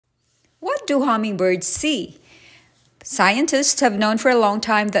what do hummingbirds see? Scientists have known for a long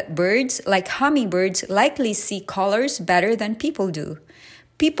time that birds, like hummingbirds, likely see colors better than people do.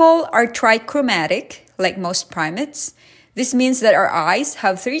 People are trichromatic, like most primates. This means that our eyes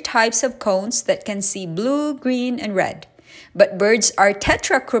have 3 types of cones that can see blue, green, and red. But birds are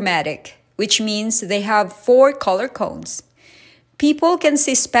tetrachromatic, which means they have 4 color cones. People can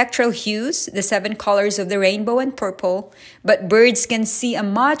see spectral hues, the 7 colors of the rainbow and purple, but birds can see a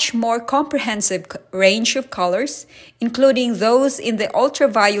much more comprehensive range of colors, including those in the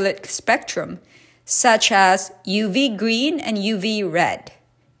ultraviolet spectrum, such as UV green and UV red.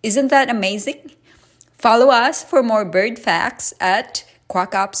 Isn't that amazing? Follow us for more bird facts at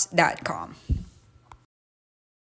quackups.com.